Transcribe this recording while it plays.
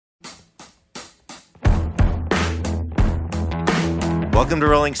Welcome to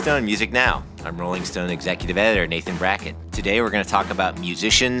Rolling Stone Music Now. I'm Rolling Stone Executive Editor Nathan Brackett. Today we're going to talk about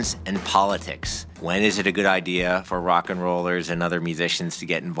musicians and politics. When is it a good idea for rock and rollers and other musicians to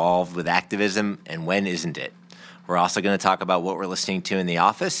get involved with activism, and when isn't it? We're also going to talk about what we're listening to in the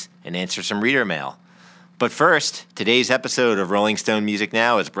office and answer some reader mail. But first, today's episode of Rolling Stone Music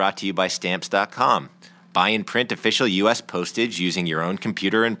Now is brought to you by Stamps.com. Buy and print official U.S. postage using your own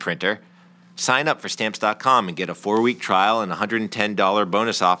computer and printer. Sign up for Stamps.com and get a 4-week trial and $110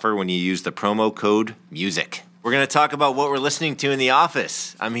 bonus offer when you use the promo code MUSIC. We're going to talk about what we're listening to in the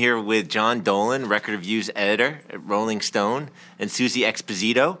office. I'm here with John Dolan, Record Reviews Editor at Rolling Stone, and Susie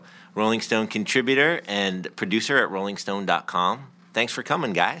Exposito, Rolling Stone contributor and producer at rollingstone.com. Thanks for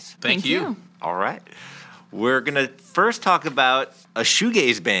coming, guys. Thank you. All right. We're going to first talk about a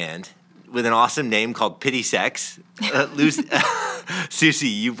shoegaze band with an awesome name called Pity Sex. Susie,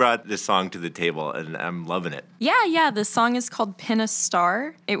 you brought this song to the table, and I'm loving it. Yeah. The song is called Pin a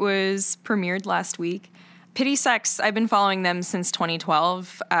Star. It was premiered last week. Pity Sex, I've been following them since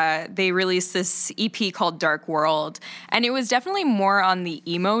 2012. They released this EP called Dark World, and it was definitely more on the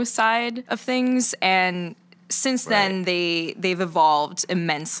emo side of things, and since then, they've evolved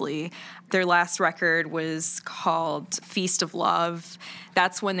immensely. Their last record was called Feast of Love.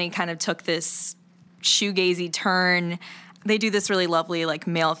 That's when they kind of took this shoegazy turn. They do this really lovely, like,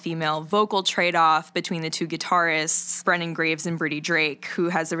 male-female vocal trade-off between the two guitarists, Brendan Graves and Brittany Drake, who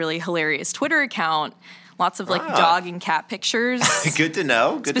has a really hilarious Twitter account. Lots of, dog and cat pictures. Good to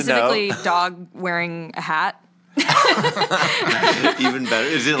know. Specifically, dog wearing a hat. Even better.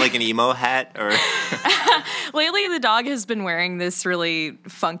 Is it like an emo hat or? Lately, the dog has been wearing this really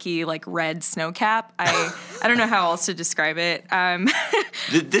funky, like, red snow cap. I don't know how else to describe it.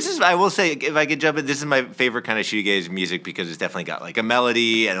 This is, I will say, if I could jump in, this is my favorite kind of shoegaze music because it's definitely got like a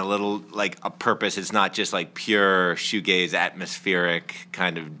melody and a little like a purpose. It's not just like pure shoegaze, atmospheric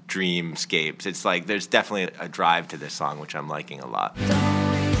kind of dreamscapes. It's like there's definitely a drive to this song, which I'm liking a lot.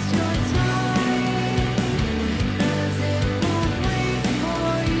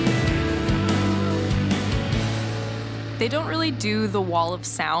 They don't really do the wall of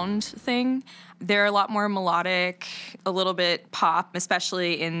sound thing. They're a lot more melodic, a little bit pop,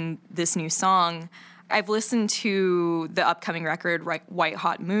 especially in this new song. I've listened to the upcoming record, White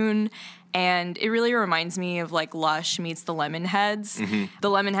Hot Moon, and it really reminds me of like Lush meets the Lemonheads. Mm-hmm. The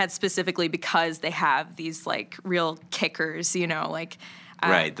Lemonheads specifically because they have these like real kickers, you know, like...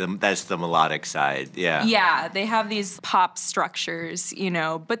 Right, that's the melodic side, yeah. Yeah, they have these pop structures, you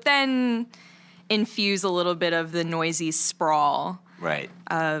know, but then infuse a little bit of the noisy sprawl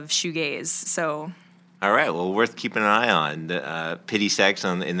of shoegaze. So, all right, well, worth keeping an eye on. The Pity Sex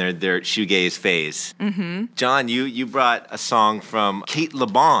in their shoegaze phase. Mm-hmm. John, you brought a song from Cate.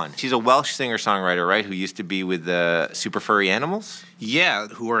 She's a Welsh singer-songwriter, right, who used to be with the Super Furry Animals? Yeah,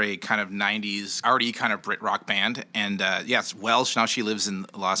 who are a kind of 90s R&B kind of Brit rock band. And yes, Welsh. Now she lives in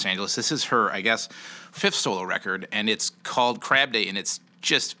Los Angeles. This is her, I guess, 5th solo record, and it's called Crab Day, and it's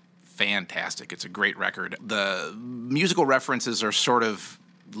just fantastic. It's a great record. The musical references are sort of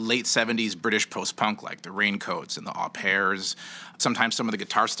late 70s British post-punk, like the Raincoats and the Au Pairs. Sometimes some of the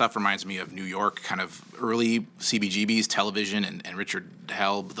guitar stuff reminds me of New York, kind of early CBGB's Television and Richard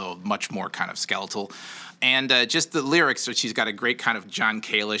Hell, though much more kind of skeletal. And just the lyrics, so she's got a great kind of John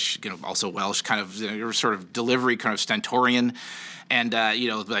Cale-ish, also Welsh, kind of sort of delivery, kind of stentorian. And,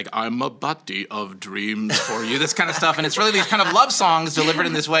 like, I'm a body of dreams for you, this kind of stuff. And it's really these kind of love songs delivered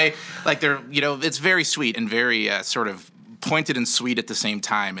in this way. Like, they're, it's very sweet and very sort of pointed and sweet at the same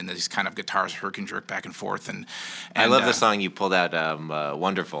time. And these kind of guitars herk and jerk back and forth. And I love the song you pulled out,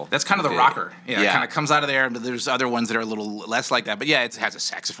 Wonderful. That's kind of the rocker. Yeah. It kind of comes out of there. But there's other ones that are a little less like that. But, yeah, it has a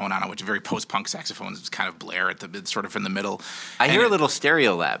saxophone on it, which is very post-punk saxophone. It's kind of Blair it's sort of in the middle. I hear a little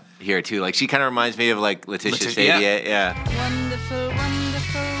stereo lab here, too. Like, she kind of reminds me of, like, Letitia Sadia. Yeah. Wonderful,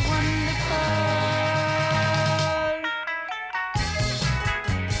 wonderful, wonderful.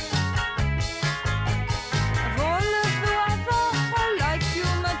 Of all of the other, I like you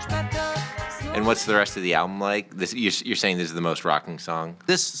much better. And what's the rest of the album like? You're saying this is the most rocking song?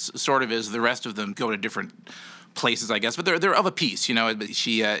 This sort of is. The rest of them go to different places, I guess, but they're of a piece, you know.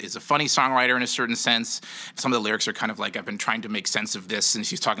 She is a funny songwriter in a certain sense. Some of the lyrics are kind of like, I've been trying to make sense of this, and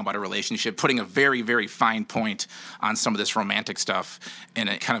she's talking about a relationship, putting a very, very fine point on some of this romantic stuff in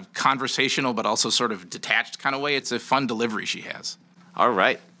a kind of conversational but also sort of detached kind of way. It's a fun delivery she has. All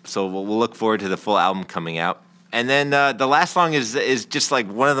right. So we'll look forward to the full album coming out. And then the last song is just like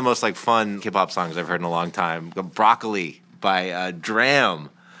one of the most like fun hip-hop songs I've heard in a long time, Broccoli by D.R.A.M.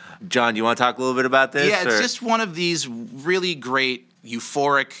 John, do you want to talk a little bit about this? Yeah, it's just one of these really great,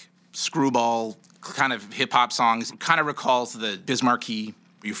 euphoric, screwball kind of hip-hop songs. Kind of recalls the Bismarcky,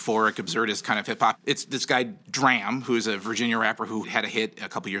 euphoric, absurdist kind of hip-hop. It's this guy, D.R.A.M, who's a Virginia rapper who had a hit a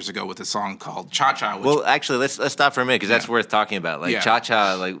couple years ago with a song called Cha-Cha. Well, actually, let's stop for a minute because that's worth talking about. Like,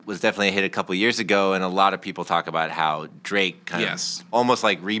 Cha-Cha was definitely a hit a couple years ago, and a lot of people talk about how Drake kind of almost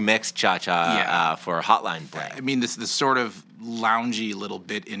like remixed Cha-Cha for Hotline Bling. I mean, this sort of loungy little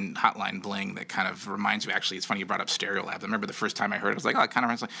bit in Hotline Bling that kind of reminds me. Actually, it's funny you brought up Stereolab. I remember the first time I heard it, I was like, oh, it kind of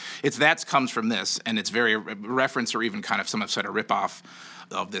reminds me. That comes from this, and it's very a reference or even kind of some have said a ripoff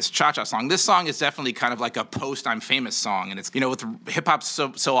of this Cha-Cha song. This song is definitely kind of like a post-I'm famous song, and it's, with hip-hop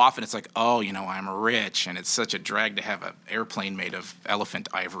so often it's like, oh, I'm rich, and it's such a drag to have an airplane made of elephant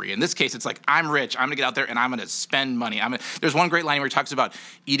ivory. In this case, it's like, I'm rich, I'm gonna get out there and I'm gonna spend money. There's one great line where he talks about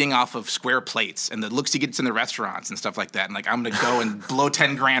eating off of square plates and the looks he gets in the restaurants and stuff like that, and like, I'm gonna go and blow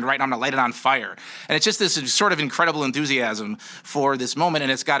 10 grand right now, I'm gonna light it on fire. And it's just this sort of incredible enthusiasm for this moment,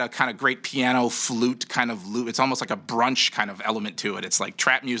 and it's got a kind of great piano flute kind of loop. It's almost like a brunch kind of element to it. It's like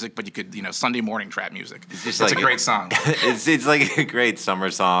trap music, but you could, Sunday morning trap music. It's like a great song. It's like a great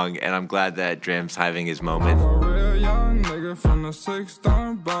summer song, and I'm glad that D.R.A.M's having his moment. I'm a real young nigga from the six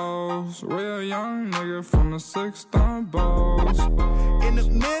stone balls. Real young nigga from the six stone balls. In the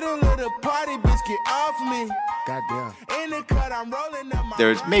middle of the party, bitch, get off me. Goddamn. In the cut, I'm rolling up my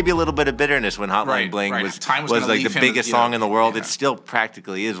There's maybe a little bit of bitterness when Hotline Bling was like the biggest song in the world. It still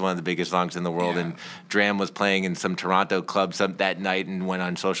practically is one of the biggest songs in the world, and D.R.A.M was playing in some Toronto club that night and went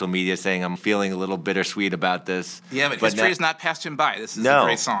on social media saying, I'm feeling a little bittersweet about this. Yeah, but history has not passed him by. This is a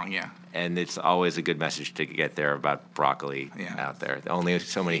great song, And it's always a good message to get there about broccoli out there. Only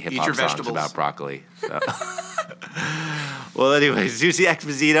so many hip-hop songs about broccoli. So. Well, anyway, Susie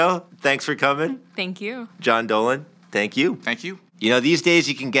Exposito, thanks for coming. Thank you. John Dolan, thank you. Thank you. These days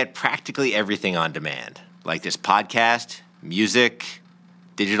you can get practically everything on demand, like this podcast, music,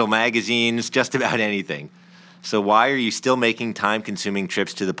 digital magazines, just about anything. So why are you still making time-consuming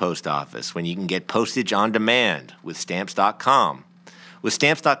trips to the post office when you can get postage on demand with Stamps.com? With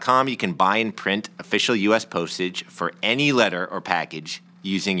Stamps.com, you can buy and print official U.S. postage for any letter or package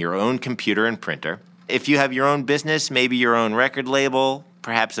using your own computer and printer. If you have your own business, maybe your own record label,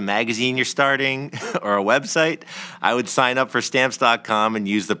 perhaps a magazine you're starting, or a website, I would sign up for Stamps.com and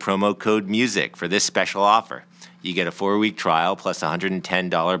use the promo code MUSIC for this special offer. You get a 4-week trial plus a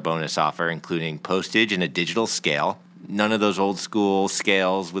 $110 bonus offer, including postage and a digital scale. None of those old school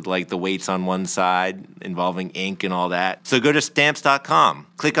scales with like the weights on one side involving ink and all that. So go to Stamps.com,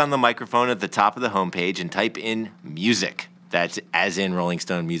 click on the microphone at the top of the homepage and type in music. That's as in Rolling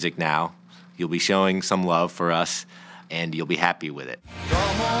Stone Music Now. You'll be showing some love for us and you'll be happy with it.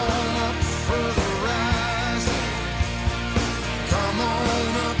 Come on up for the rise. Come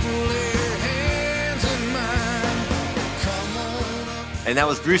on up, lay your hands in mine. Come on up. And that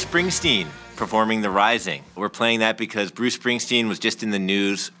was Bruce Springsteen performing The Rising. We're playing that because Bruce Springsteen was just in the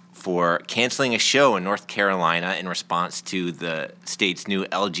news for canceling a show in North Carolina in response to the state's new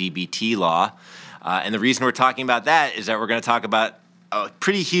LGBT law. And the reason we're talking about that is that we're going to talk about a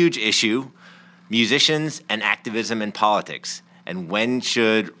pretty huge issue, musicians and activism in politics. And when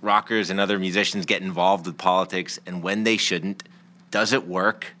should rockers and other musicians get involved with politics and when they shouldn't? Does it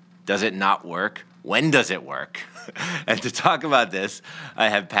work? Does it not work? When does it work? And to talk about this, I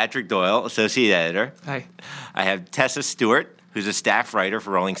have Patrick Doyle, Associate Editor. Hi. I have Tessa Stewart, who's a staff writer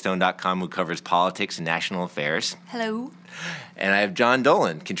for RollingStone.com who covers politics and national affairs. Hello. And I have John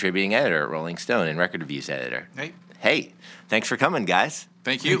Dolan, contributing editor at Rolling Stone and record reviews editor. Hey. Hey, thanks for coming, guys.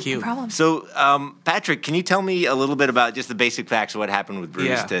 Thank you. No problem. So, Patrick, can you tell me a little bit about just the basic facts of what happened with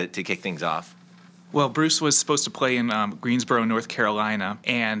Bruce to kick things off? Well, Bruce was supposed to play in Greensboro, North Carolina,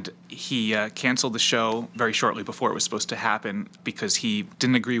 and he canceled the show very shortly before it was supposed to happen because he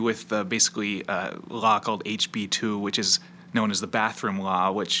didn't agree with basically a law called HB2, which is known as the bathroom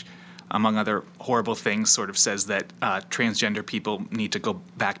law, which, among other horrible things, sort of says that transgender people need to go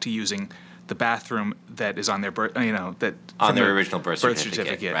back to using the bathroom that is on their birth, that on their original birth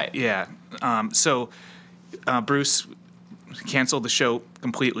certificate. Right. Yeah. So Bruce canceled the show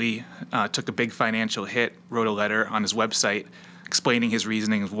completely, took a big financial hit, wrote a letter on his website explaining his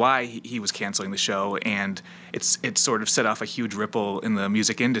reasoning why he was canceling the show, and it sort of set off a huge ripple in the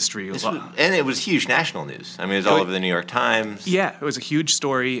music industry. And it was huge national news. I mean, it was all over the New York Times. Yeah, it was a huge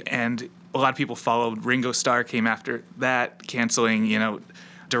story, and a lot of people followed. Ringo Starr came after that, canceling,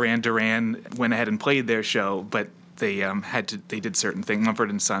 Duran went ahead and played their show, but they did certain things. Mumford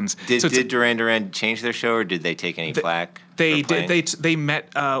and Sons. Did Duran change their show, or did they take any flack? They met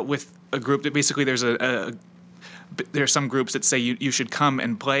with a group that basically there's a there are some groups that say you should come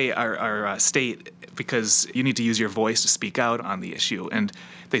and play our state because you need to use your voice to speak out on the issue, and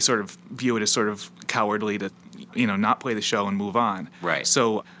they sort of view it as sort of cowardly to not play the show and move on. Right.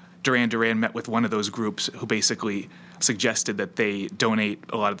 So D.R.A.M met with one of those groups who basically suggested that they donate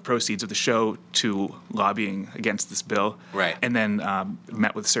a lot of the proceeds of the show to lobbying against this bill. Right. And then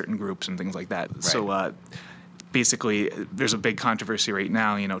met with certain groups and things like that. Right. So basically, there's a big controversy right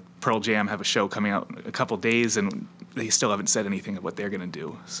now. Pearl Jam have a show coming out in a couple days, and they still haven't said anything of what they're going to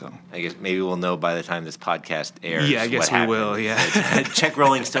do. So I guess maybe we'll know by the time this podcast airs. Yeah, I guess what we will, yeah. Check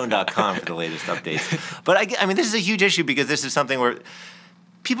rollingstone.com for the latest updates. But I mean, this is a huge issue because this is something where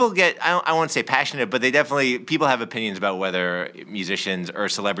people get, I won't say passionate, but people have opinions about whether musicians or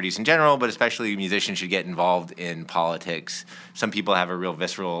celebrities in general, but especially musicians, should get involved in politics. Some people have a real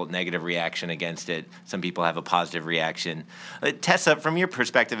visceral negative reaction against it. Some people have a positive reaction. Tessa, from your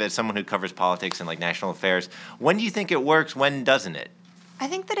perspective as someone who covers politics and national affairs, when do you think it works? When doesn't it? I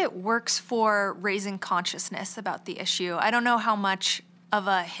think that it works for raising consciousness about the issue. I don't know how much of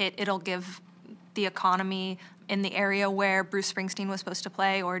a hit it'll give the economy in the area where Bruce Springsteen was supposed to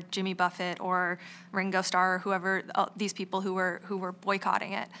play, or Jimmy Buffett, or Ringo Starr, or whoever, these people who were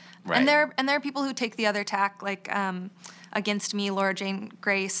boycotting it. Right. And there are people who take the other tack, Against Me, Laura Jane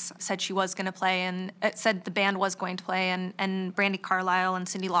Grace said she was going to play, and it said the band was going to play, and Brandy Carlisle and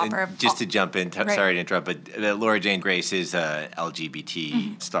Cyndi Lauper. And just to jump in, Right. sorry to interrupt, but Laura Jane Grace is a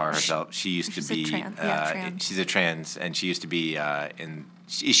LGBT star herself. She used to She's a be, trans. she's a trans, and she used to be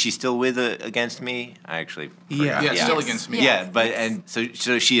is she still with Against Me? I actually Yeah. forgot. Yeah, still Against Me. Yeah, but and so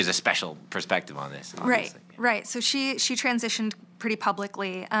she has a special perspective on this. Obviously. Right. So she transitioned pretty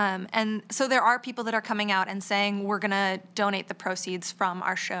publicly, and so there are people that are coming out and saying we're going to donate the proceeds from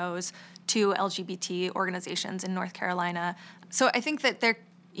our shows to LGBT organizations in North Carolina. So I think that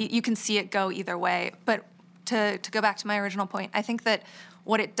you can see it go either way. But to go back to my original point, I think that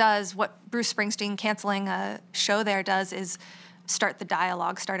what Bruce Springsteen canceling a show there does is start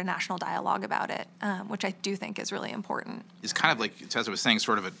a national dialogue about it, which I do think is really important. It's kind of like Tessa was saying,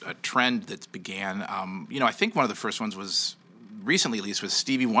 sort of a trend that began. I think one of the first ones was recently, at least, was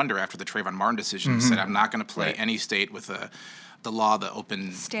Stevie Wonder after the Trayvon Martin decision. Said, "I'm not going to play any state with the law, the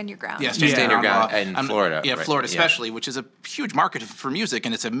open Stand your ground. Yeah, Stand your ground law. in Florida. Yeah, right? Florida Yeah. especially, which is a huge market for music,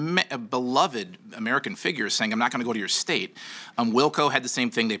 and it's a beloved American figure saying, "I'm not going to go to your state." Wilco had the same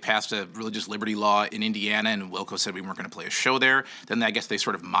thing. They passed a religious liberty law in Indiana, and Wilco said we weren't going to play a show there. Then I guess they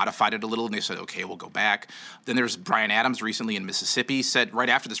sort of modified it a little, and they said, "Okay, we'll go back." Then there's Bryan Adams recently in Mississippi said right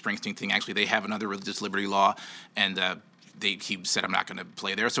after the Springsteen thing, actually they have another religious liberty law, and he said, "I'm not going to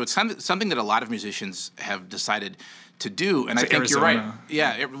play there." So it's something that a lot of musicians have decided to do, and I think Arizona. you're right.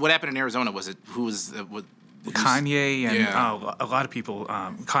 Yeah, what happened in Arizona was it? Who was what? Kanye and Yeah. a lot of people,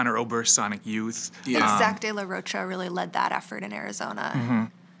 Conor Oberst, Sonic Youth. Yeah. Zach De La Rocha really led that effort in Arizona.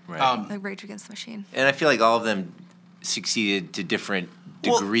 Right. Like Rage Against the Machine. And I feel like all of them succeeded to different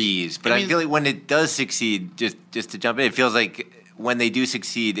Well, degrees. But I I mean- feel like when it does succeed, just to jump in, it feels like when they do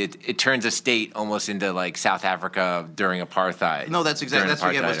succeed, it turns a state almost into like South Africa during apartheid. No, that's exactly During it's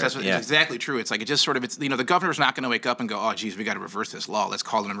apartheid, exactly true. It's like it just sort of the governor's not going to wake up and go, "Oh, geez, we got to reverse this law. Let's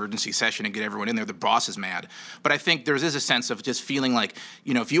call an emergency session and get everyone in there." The boss is mad, but I think there is a sense of just feeling like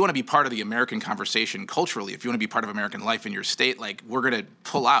if you want to be part of the American conversation culturally, if you want to be part of American life in your state, like we're going to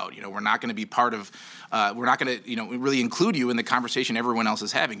pull out. We're not going to be part of. We're not going to really include you in the conversation everyone else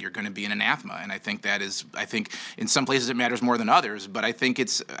is having. You're going to be an anathema, and I think in some places it matters more than others, but I think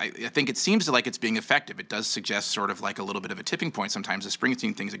it seems like it's being effective. It does suggest sort of like a little bit of a tipping point sometimes. The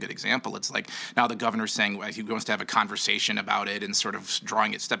Springsteen thing is a good example. It's like now the governor's saying he wants to have a conversation about it and sort of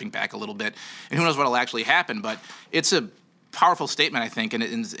stepping back a little bit, and who knows what will actually happen, but it's a powerful statement, I think,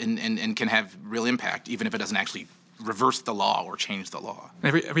 and can have real impact, even if it doesn't actually reverse the law or change the law.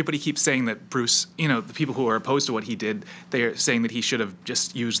 Everybody keeps saying that Bruce, the people who are opposed to what he did, they're saying that he should have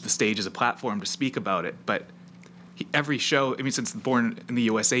just used the stage as a platform to speak about it. But every show, since the Born in the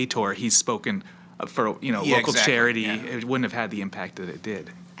USA tour, he's spoken for local exactly, charity. yeah. It wouldn't have had the impact that it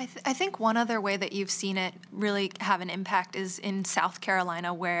did. I think one other way that you've seen it really have an impact is in South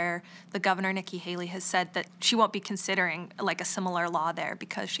Carolina, where the governor, Nikki Haley, has said that she won't be considering like a similar law there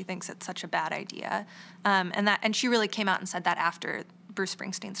because she thinks it's such a bad idea. And she really came out and said that after Bruce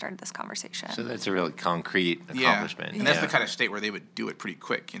Springsteen started this conversation. So that's a really concrete accomplishment. And that's the kind of state where they would do it pretty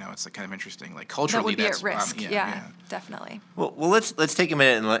quick. It's like kind of interesting. Like culturally, that would be that's at risk. yeah. Definitely. Well, let's take a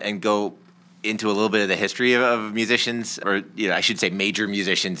minute and go into a little bit of the history of musicians, or I should say major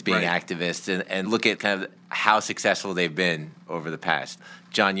musicians being Right. activists, and look at kind of how successful they've been over the past.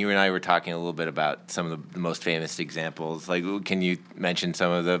 John, you and I were talking a little bit about some of the most famous examples. Like, can you mention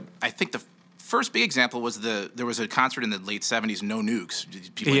some of the? I think the first big example was there was a concert in the late 70s, No Nukes.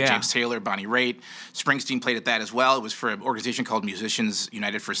 People like James Taylor, Bonnie Raitt, Springsteen played at that as well. It was for an organization called Musicians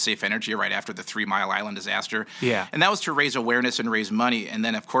United for Safe Energy right after the 3 Mile Island disaster. Yeah. And that was to raise awareness and raise money. And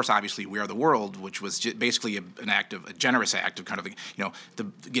then, of course, obviously, We Are the World, which was basically a generous act of kind of,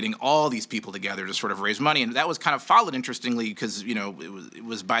 getting all these people together to sort of raise money. And that was kind of followed, interestingly, because, it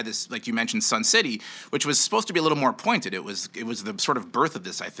was by this, like you mentioned, Sun City, which was supposed to be a little more pointed. It was the sort of birth of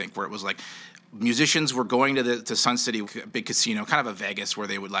this, I think, where it was like musicians were going to Sun City, a big casino, kind of a Vegas, where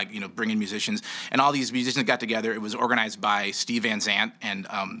they would bring in musicians, and all these musicians got together. It was organized by Steve Van Zandt and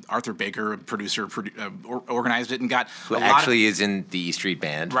Arthur Baker, a producer, organized it and got who actually is in the E Street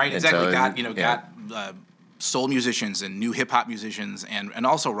Band, right? Exactly. So, got soul musicians and new hip hop musicians and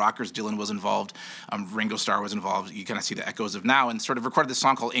also rockers. Dylan was involved. Ringo Starr was involved. You kind of see the echoes of now, and sort of recorded this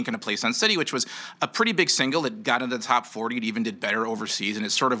song called "Ain't Gonna Play Sun City," which was a pretty big single that got into the top 40. It even did better overseas, and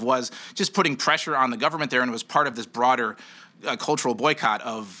it sort of was just putting pressure on the government there, and it was part of this broader cultural boycott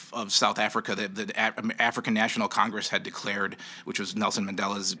of South Africa that the African National Congress had declared, which was Nelson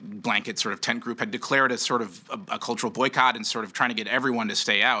Mandela's blanket sort of tent group, had declared a sort of a cultural boycott and sort of trying to get everyone to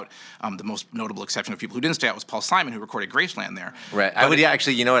stay out. The most notable exception of people who didn't stay out was Paul Simon, who recorded Graceland there. Right. I would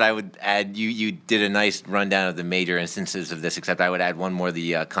actually, I would add, you did a nice rundown of the major instances of this, except I would add one more,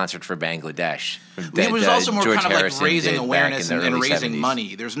 the concert for Bangladesh. It was also more George kind of Harrison like raising awareness and raising 70s.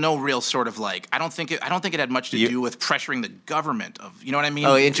 money. There's no real sort of I don't think it had much to do with pressuring the government of, you know what I mean?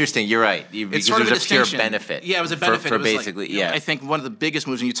 Oh, interesting. You're right. Because It's sort it of was a pure benefit. Yeah, it was a benefit. For It was basically, I think one of the biggest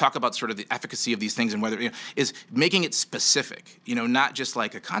moves, when you talk about sort of the efficacy of these things and whether, is making it specific, not just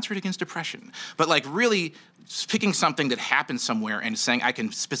like a concert against depression, but like really picking something that happened somewhere and saying, I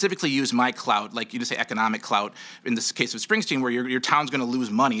can specifically use my clout, like you just say economic clout, in this case of Springsteen, where your town's going to lose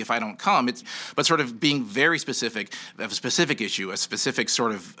money if I don't come. But sort of being very specific of a specific issue, a specific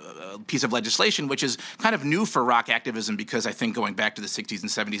sort of piece of legislation, which is kind of new for rock activism, because I think going back to the 60s and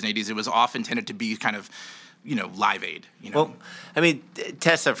 70s and 80s, it was often tended to be kind of, Live Aid. Well, I mean,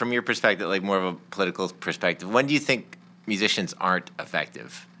 Tessa, from your perspective, like more of a political perspective, when do you think musicians aren't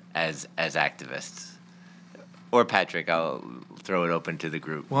effective as activists? Or Patrick, I'll throw it open to the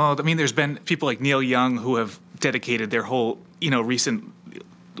group. Well, I mean, there's been people like Neil Young who have dedicated their whole, recent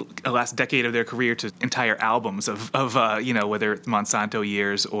last decade of their career to entire albums of whether it's Monsanto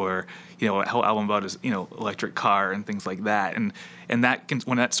years or, a whole album about his, electric car and things like that. And that can,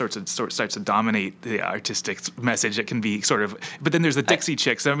 when that starts to dominate the artistic message, it can be sort of, but then there's the Dixie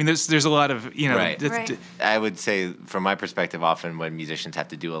Chicks. I mean, there's a lot of, Right. I would say, from my perspective, often when musicians have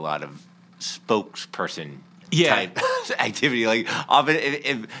to do a lot of spokesperson type activity. Like often,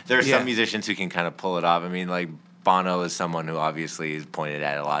 if there are some musicians who can kind of pull it off. I mean, like Bono is someone who obviously is pointed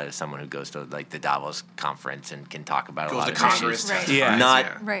at a lot as someone who goes to like the Davos conference and can talk about a lot of Congress. issues. Right. Yeah. Not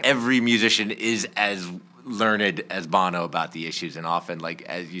every musician is as learned as Bono about the issues, and often, like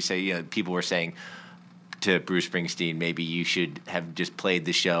as you say, people were saying to Bruce Springsteen, maybe you should have just played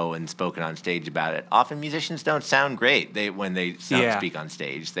the show and spoken on stage about it. Often musicians don't sound great when they speak on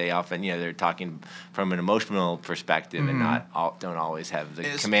stage. They often, they're talking from an emotional perspective and don't always have the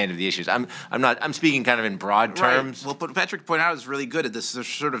command of the issues. I'm speaking kind of in broad terms. Right. Well, what Patrick pointed out is really good at this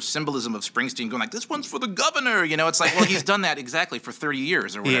sort of symbolism of Springsteen going like, this one's for the governor. It's like, well, he's done that exactly for 30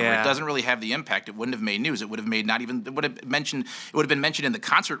 years or whatever. Yeah. It doesn't really have the impact. It wouldn't have made news. It would have made it would have been mentioned in the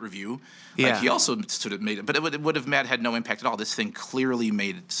concert review. Like he also sort of made it, but it would have had no impact at all. This thing clearly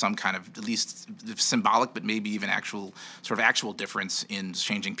made some kind of, at least symbolic, but maybe even actual difference in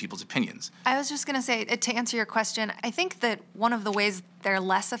changing people's opinions. I was just going to say, to answer your question, I think that one of the ways they're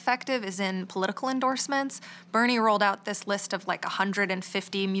less effective is in political endorsements. Bernie rolled out this list of like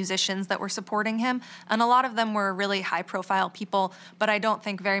 150 musicians that were supporting him, and a lot of them were really high-profile people, but I don't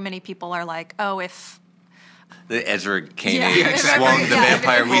think very many people are like, oh, if... The Ezra Koenig exactly. swung the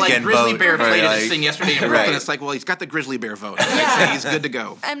Vampire Weekend Grizzly vote. Bear played like, this thing yesterday in Brooklyn. It's like, well, he's got the Grizzly Bear vote. He's good to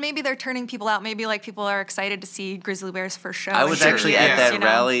go. And maybe they're turning people out. Maybe like people are excited to see Grizzly Bear's first show. I was Sure. actually at that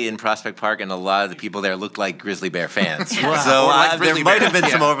rally in Prospect Park, and a lot of the people there looked like Grizzly Bear fans. Wow. So Like there Grizzly might Bear. have been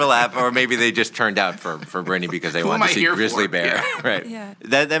some overlap, or maybe they just turned out for Bernie because they Who wanted am to I see here Grizzly for? Bear. Yeah. Right. Yeah.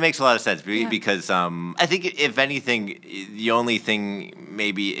 That makes a lot of sense because I think if anything, the only thing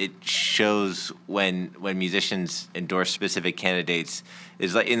maybe it shows when musicians endorse specific candidates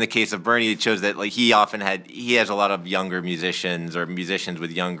is like in the case of Bernie, it shows that like he has a lot of younger musicians or musicians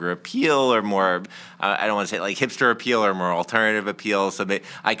with younger appeal or more I don't want to say like hipster appeal or more alternative appeal. So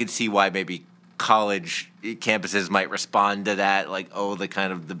I could see why maybe college campuses might respond to that, like, oh, the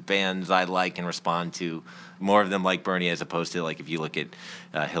kind of the bands I like and respond to. More of them like Bernie, as opposed to, like, if you look at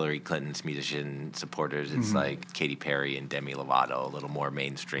Hillary Clinton's musician supporters, it's like Katy Perry and Demi Lovato, a little more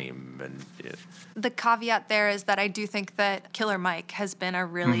mainstream. And The caveat there is that I do think that Killer Mike has been a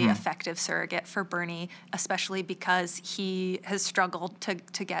really effective surrogate for Bernie, especially because he has struggled to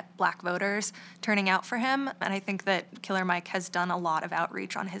get black voters turning out for him. And I think that Killer Mike has done a lot of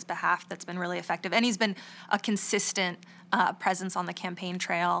outreach on his behalf that's been really effective. And he's been a consistent presence on the campaign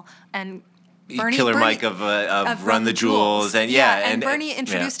trail. And Killer Mike of Run the Jewels. And Bernie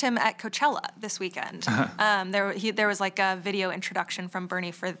introduced him at Coachella this weekend. There was like a video introduction from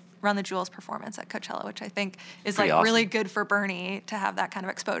Bernie for Run the Jewels performance at Coachella, which I think is Pretty like awesome. really good for Bernie to have that kind of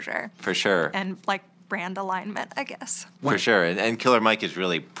exposure. For sure. And like brand alignment, I guess. For sure. And Killer Mike has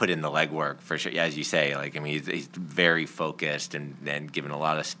really put in the legwork, for sure. As you say, like, I mean, he's very focused and given a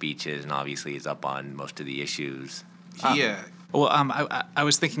lot of speeches, and obviously he's up on most of the issues. Yeah. Well, I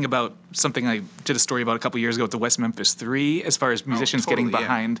was thinking about something I did a story about a couple years ago with the West Memphis 3, as far as musicians totally, getting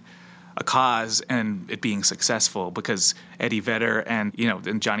behind a cause and it being successful, because Eddie Vedder and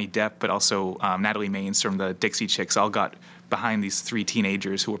Johnny Depp, but also Natalie Maines from the Dixie Chicks, all got behind these 3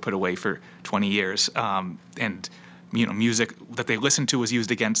 teenagers who were put away for 20 years, and music that they listened to was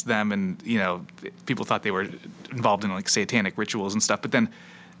used against them, and people thought they were involved in like satanic rituals and stuff, but then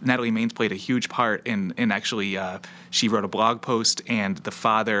Natalie Maines played a huge part in actually, she wrote a blog post, and the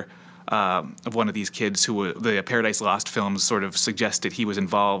father of one of these kids who the Paradise Lost films sort of suggested he was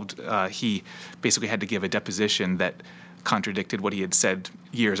involved. He basically had to give a deposition that contradicted what he had said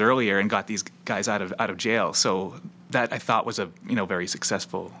years earlier and got these guys out of jail. So that I thought was a very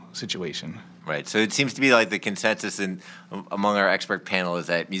successful situation. Right. So it seems to be like the consensus among our expert panel is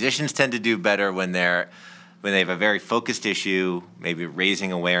that musicians tend to do better when they have a very focused issue, maybe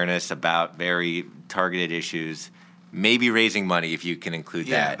raising awareness about very targeted issues, maybe raising money if you can include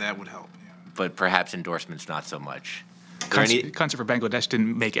that. Yeah, that would help. Yeah. But perhaps endorsements not so much. Concert for Bangladesh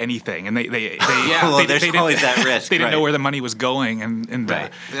didn't make anything, and they well, there's always that risk. They didn't right. know where the money was going, and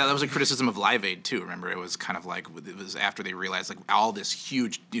Right. Yeah, that was a criticism of Live Aid too. Remember, it was kind of like it was after they realized like all this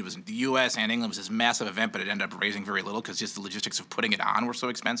huge. It was the U.S. and England was this massive event, but it ended up raising very little because just the logistics of putting it on were so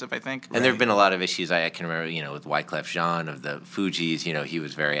expensive. I think. And there have been a lot of issues. I can remember, with Wyclef Jean of the Fugees. He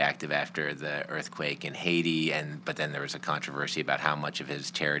was very active after the earthquake in Haiti, but then there was a controversy about how much of his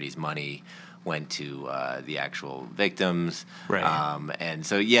charity's money went to the actual victims. Right. And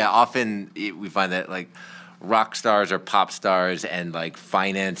so, often we find that, like, rock stars or pop stars and, like,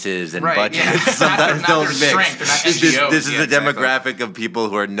 finances and Right, budgets yeah. sometimes Not don't their mix. strength. They're not NGOs. This is Yeah, a exactly. demographic of people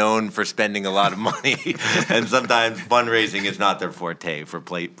who are known for spending a lot of money, and sometimes fundraising is not their forte for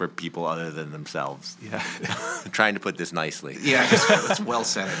people other than themselves. Yeah. Trying to put this nicely. Yeah, that's well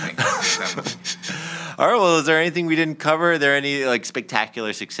said. I think. All right, well, is there anything we didn't cover? Are there any, like,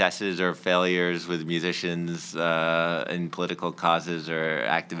 spectacular successes or failures with musicians in political causes or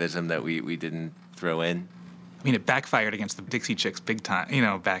activism that we didn't throw in? I mean, it backfired against the Dixie Chicks big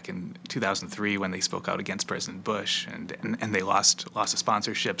time, back in 2003 when they spoke out against President Bush, and they lost the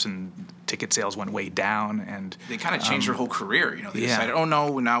sponsorships, and ticket sales went way down, and They kind of changed their whole career. They decided, oh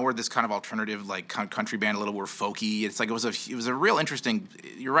no, now we're this kind of alternative, like country band, a little more folky. It's like it was a real interesting.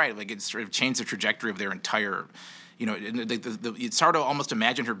 You're right. Like it sort of changed the trajectory of their entire. It's hard to almost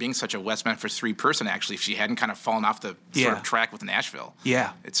imagine her being such a West Memphis 3 person, actually, if she hadn't kind of fallen off the sort of track with Nashville.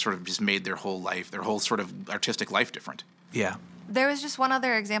 Yeah. It sort of just made their whole sort of artistic life different. yeah. There was just one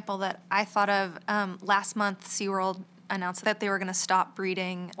other example that I thought of. Last month, SeaWorld announced that they were going to stop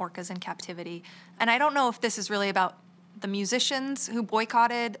breeding orcas in captivity. And I don't know if this is really about the musicians who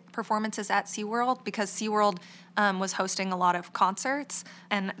boycotted performances at SeaWorld, because SeaWorld was hosting a lot of concerts,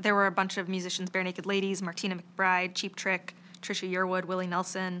 and there were a bunch of musicians, Bare Naked Ladies, Martina McBride, Cheap Trick, Trisha Yearwood, Willie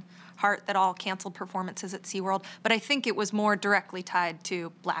Nelson, Hart, that all canceled performances at SeaWorld. But I think it was more directly tied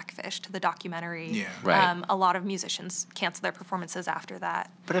to Blackfish, to the documentary. Yeah. Right. A lot of musicians canceled their performances after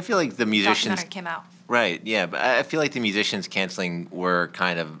that But I feel like the musicians... documentary came out. Right, yeah, but I feel like the musicians canceling were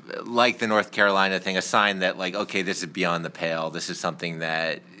kind of like the North Carolina thing, a sign that, like, okay, this is beyond the pale. This is something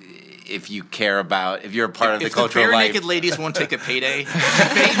that if you care about, if you're a part of the cultural Bare life... Naked Ladies won't take a payday,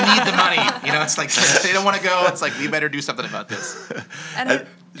 they need the money. It's like they don't want to go. It's like we better do something about this. And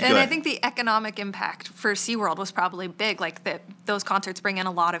Go I ahead. think the economic impact for SeaWorld was probably big. Like those concerts bring in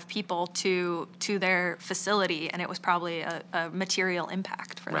a lot of people to their facility, and it was probably a material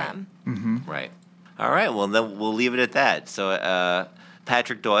impact for Right. them. Right. All right, well, then we'll leave it at that. So,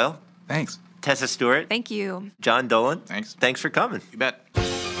 Patrick Doyle, Thanks. Tessa Stewart, Thank you. John Dolan. Thanks. Thanks for coming. You bet.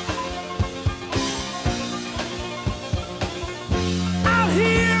 Out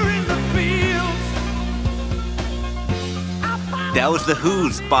here in the fields, That was The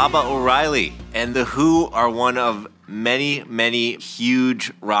Who's Baba O'Reilly. And The Who are one of many, many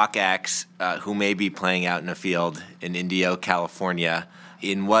huge rock acts who may be playing out in a field in Indio, California,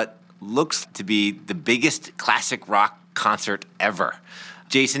 in what looks to be the biggest classic rock concert ever.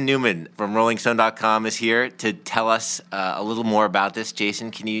 Jason Newman from RollingStone.com is here to tell us a little more about this.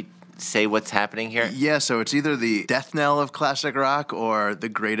 Jason, can you say what's happening here? Yeah, so it's either the death knell of classic rock or the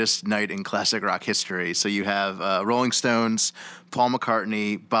greatest night in classic rock history. So you have Rolling Stones, Paul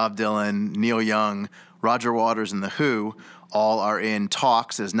McCartney, Bob Dylan, Neil Young, Roger Waters, and The Who all are in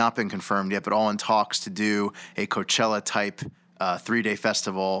talks. It has not been confirmed yet, but all in talks to do a Coachella-type 3-day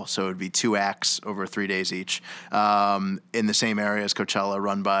festival. So it would be 2 acts over 3 days each in the same area as Coachella,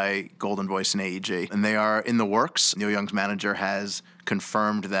 run by Golden Voice and AEG. And they are in the works. Neil Young's manager has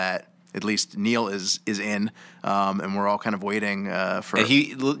confirmed that at least Neil is in, and we're all kind of waiting for.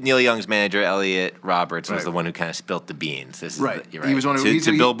 And Neil Young's manager, Elliot Roberts, was the one who kind of spilt the beans. This is right. Right. He was one of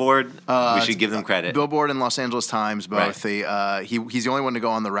to Billboard. We should give them credit. Billboard and Los Angeles Times both. Right. He's the only one to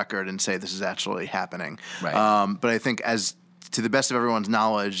go on the record and say this is actually happening. Right. But I think, as to the best of everyone's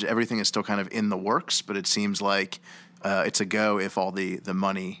knowledge, everything is still kind of in the works. But it seems like it's a go if all the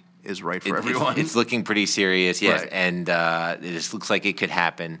money is right for everyone. It's looking pretty serious, yes, Right. and it just looks like it could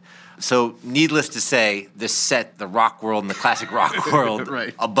happen. So, needless to say, this set the rock world and the classic rock world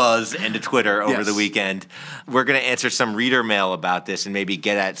Right. a buzz and to Twitter over Yes. the weekend. We're going to answer some reader mail about this and maybe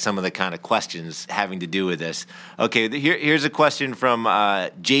get at some of the kind of questions having to do with this. Okay, here's a question from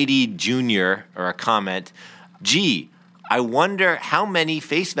JD Jr., or a comment. Gee, I wonder how many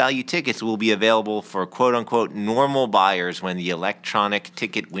face value tickets will be available for quote-unquote normal buyers when the electronic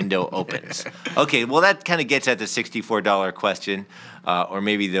ticket window opens. Okay, well, that kind of gets at the $64 question, or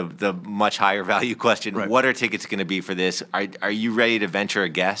maybe the much higher value question. Right. What are tickets going to be for this? Are you ready to venture a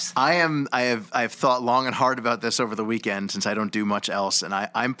guess? I've thought long and hard about this over the weekend since I don't do much else, and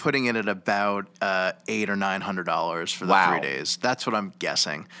I'm putting it at about $800 or $900 for the Wow. 3 days. That's what I'm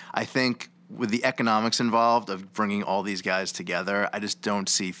guessing. I think with the economics involved of bringing all these guys together, I just don't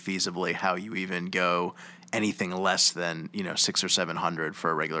see feasibly how you even go anything less than, $600 or $700 for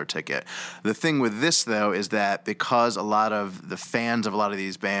a regular ticket. The thing with this, though, is that because a lot of the fans of a lot of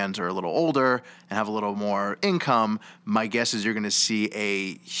these bands are a little older and have a little more income, my guess is you're going to see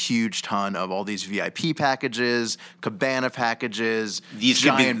a huge ton of all these VIP packages, cabana packages, These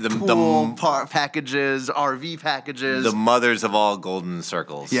could be giant the pool packages, RV packages. The mothers of all golden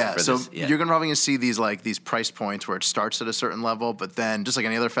circles. Yeah, for so this. Yeah. you're going to probably see these price points where it starts at a certain level, but then just like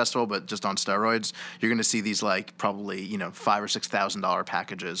any other festival, but just on steroids, you're going to see these probably $5,000 or $6,000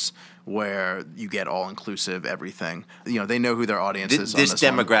 packages where you get all inclusive everything. They know who their audience is. This on this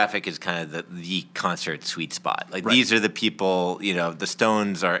one. demographic is kind of the concert sweet spot. Like Right. these are the people. The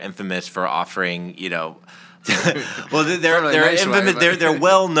Stones are infamous for offering. Well, they're really nice infamous. way, but- They're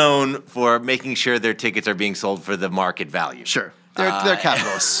well known for making sure their tickets are being sold for the market value. Sure. They're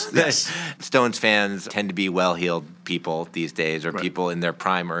capitalists. Yes. Stones fans tend to be well-heeled people these days, or Right. people in their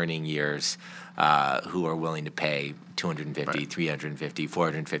prime earning years who are willing to pay $250, Right. $350,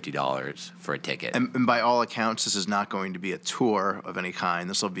 $450 for a ticket. And by all accounts, this is not going to be a tour of any kind.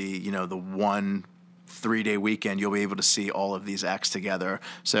 This will be, the one 3-day weekend. You'll be able to see all of these acts together.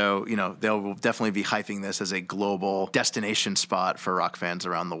 So, they'll definitely be hyping this as a global destination spot for rock fans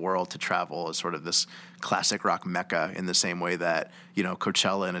around the world to travel as sort of this classic rock mecca in the same way that,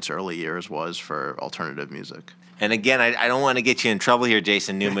 Coachella in its early years was for alternative music. And again, I don't want to get you in trouble here,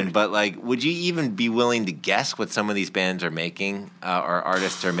 Jason Newman, but would you even be willing to guess what some of these bands are making or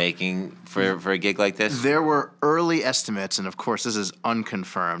artists are making for a gig like this? There were early estimates, and of course this is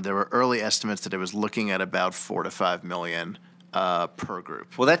unconfirmed. There were early estimates that it was looking at about $4 to $5 million per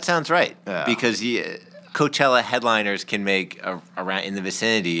group. Well, that sounds right, Yeah. because Coachella headliners can make around in the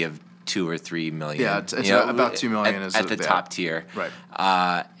vicinity of 2 or 3 million. Yeah, it's about 2 million at the top tier. Right.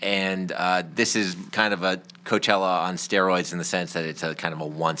 And this is kind of a Coachella on steroids in the sense that it's a kind of a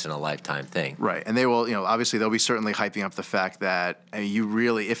once in a lifetime thing. Right, and they will, obviously they'll be certainly hyping up the fact that you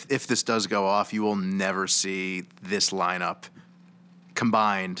really, if this does go off, you will never see this lineup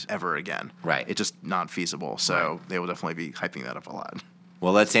combined ever again. Right. It's just not feasible. So they will definitely be hyping that up a lot.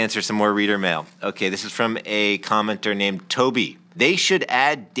 Well, let's answer some more reader mail. Okay, this is from a commenter named Toby. They should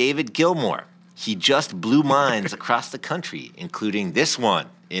add David Gilmour. He just blew minds across the country, including this one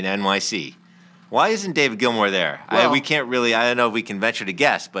in NYC. Why isn't David Gilmour there? Well, we can't really, I don't know if we can venture to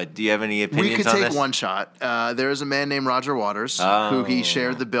guess, but do you have any opinions on We this? could take one shot. There is a man named Roger Waters who he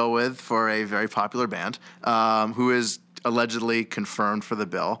shared the bill with for a very popular band, who is allegedly confirmed for the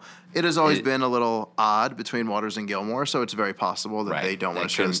bill. It has always been a little odd between Waters and Gilmour, so it's very possible that they don't want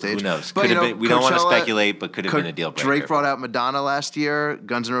to share the stage. Who knows? But, We don't want to speculate, but could have been a deal breaker. Drake brought out Madonna last year.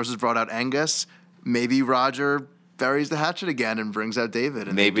 Guns N' Roses brought out Angus. Maybe Roger buries the hatchet again and brings out David.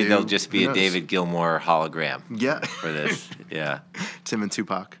 And maybe there'll just be a David Gilmour hologram for this. Yeah. Tim and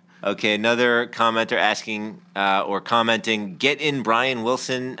Tupac. Okay, another commenter asking or commenting, get in Brian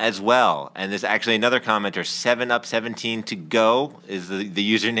Wilson as well. And there's actually another commenter, 7up17 to go is the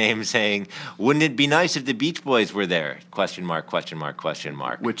username, saying, wouldn't it be nice if the Beach Boys were there? Question mark, question mark, question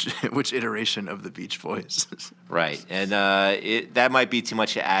mark. Which iteration of the Beach Boys? Right. And that might be too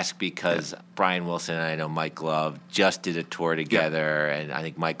much to ask because Brian Wilson and I know Mike Love just did a tour together, and I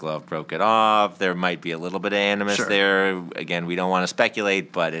think Mike Love broke it off. There might be a little bit of animus there. Again, we don't want to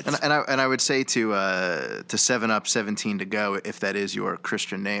speculate, but it's... And I would say to 7up17 to go, if that is your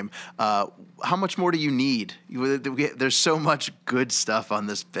Christian name, how much more do you need? There's so much good stuff on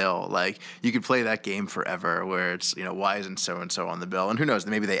this bill. Like, you could play that game forever where it's, why isn't so-and-so on the bill? And who knows,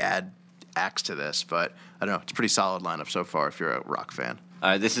 maybe they add acts to this, but I don't know. It's a pretty solid lineup so far if you're a rock fan.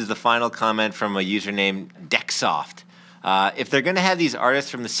 This is the final comment from a user named Dexsoft. If they're going to have these artists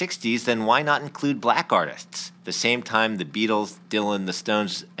from the 60s, then why not include black artists? The same time the Beatles, Dylan, the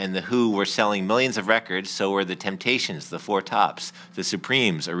Stones, and the Who were selling millions of records, so were the Temptations, the Four Tops, the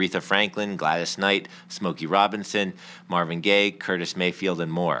Supremes, Aretha Franklin, Gladys Knight, Smokey Robinson, Marvin Gaye, Curtis Mayfield,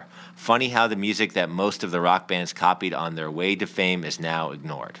 and more. Funny how the music that most of the rock bands copied on their way to fame is now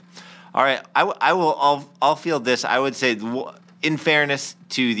ignored. All right, I'll field this. I would say, in fairness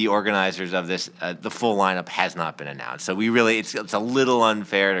to the organizers of this, the full lineup has not been announced. So it's a little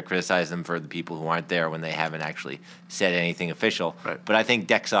unfair to criticize them for the people who aren't there when they haven't actually said anything official. Right. But I think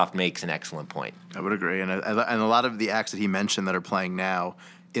Dexsoft makes an excellent point. I would agree. And a lot of the acts that he mentioned that are playing now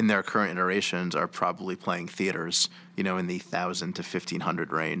in their current iterations are probably playing theaters, in the 1,000 to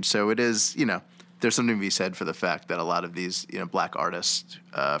 1,500 range. So it is, there's something to be said for the fact that a lot of these, black artists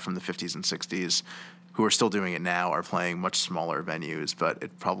from the 50s and 60s who are still doing it now are playing much smaller venues, but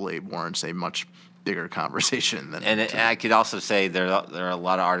it probably warrants a much bigger conversation. And I could also say there are a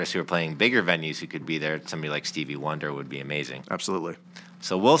lot of artists who are playing bigger venues who could be there. Somebody like Stevie Wonder would be amazing. Absolutely.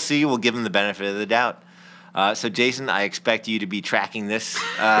 So we'll see. We'll give them the benefit of the doubt. So, Jason, I expect you to be tracking this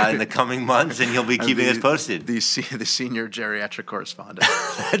in the coming months, and you'll be keeping us posted. The senior geriatric correspondent.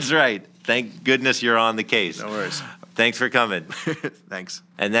 That's right. Thank goodness you're on the case. No worries. Thanks for coming. Thanks.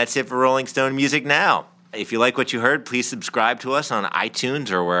 And that's it for Rolling Stone Music Now. If you like what you heard, please subscribe to us on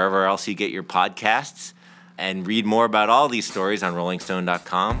iTunes or wherever else you get your podcasts. And read more about all these stories on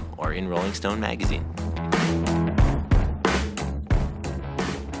rollingstone.com or in Rolling Stone magazine.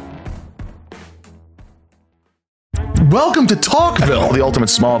 Welcome to Talkville, the ultimate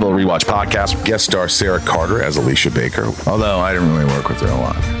Smallville rewatch podcast. Guest star Sarah Carter as Alicia Baker, although I didn't really work with her a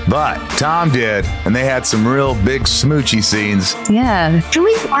lot. But Tom did, and they had some real big smoochy scenes. Yeah. Can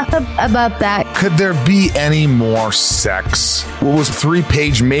we talk about that? Could there be any more sex? What was a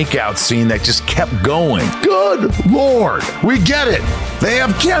 3-page makeout scene that just kept going? Good Lord, we get it. They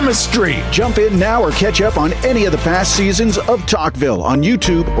have chemistry. Jump in now or catch up on any of the past seasons of Talkville on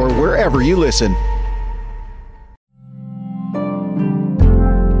YouTube or wherever you listen.